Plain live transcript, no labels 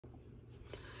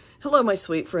Hello, my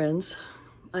sweet friends,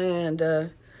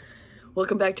 and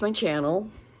welcome back to my channel.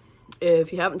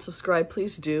 If you haven't subscribed,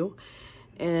 please do.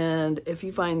 And if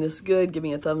you find this good, give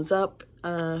me a thumbs up.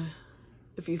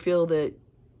 If you feel that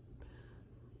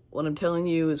what I'm telling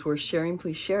you is worth sharing,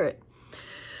 please share it.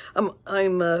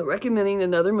 I'm recommending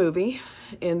another movie,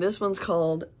 and this one's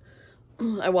called,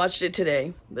 I watched it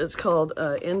today, it's called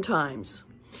End Times.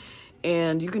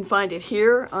 And you can find it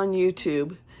here on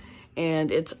YouTube.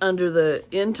 And it's under the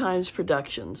End Times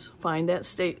Productions. Find that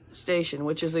station,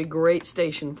 which is a great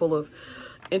station full of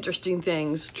interesting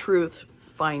things, truth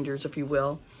finders, if you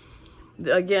will.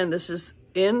 Again, this is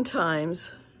End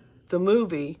Times, the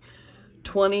movie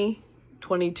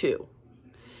 2022.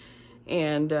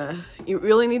 And you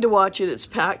really need to watch it. It's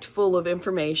packed full of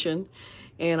information.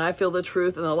 And I feel the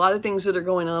truth and a lot of things that are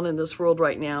going on in this world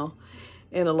right now.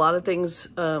 And a lot of things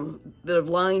that have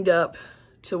lined up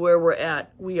to where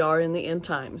we are in the end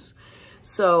times.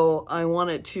 So I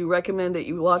wanted to recommend that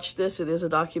you watch this. It is a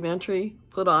documentary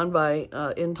put on by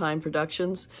End Time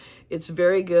Productions. It's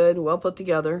very good, well put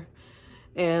together,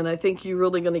 and I think you're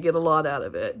really going to get a lot out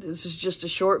of it. This is just a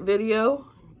short video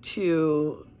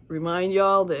to remind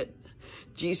y'all that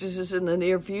Jesus is in the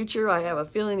near future. I have a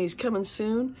feeling he's coming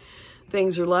soon.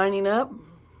 Things are lining up,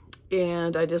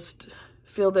 and I just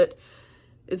feel that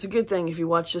it's a good thing if you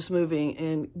watch this movie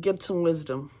and get some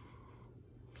wisdom.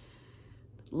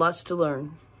 Lots to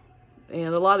learn.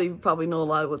 And a lot of you probably know a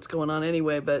lot of what's going on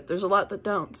anyway, but there's a lot that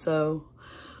don't. So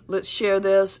let's share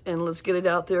this and let's get it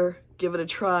out there. Give it a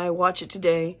try. Watch it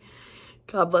today.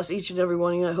 God bless each and every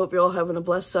one of you. I hope you're all having a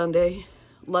blessed Sunday.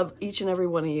 Love each and every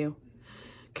one of you.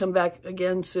 Come back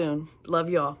again soon. Love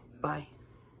y'all. Bye.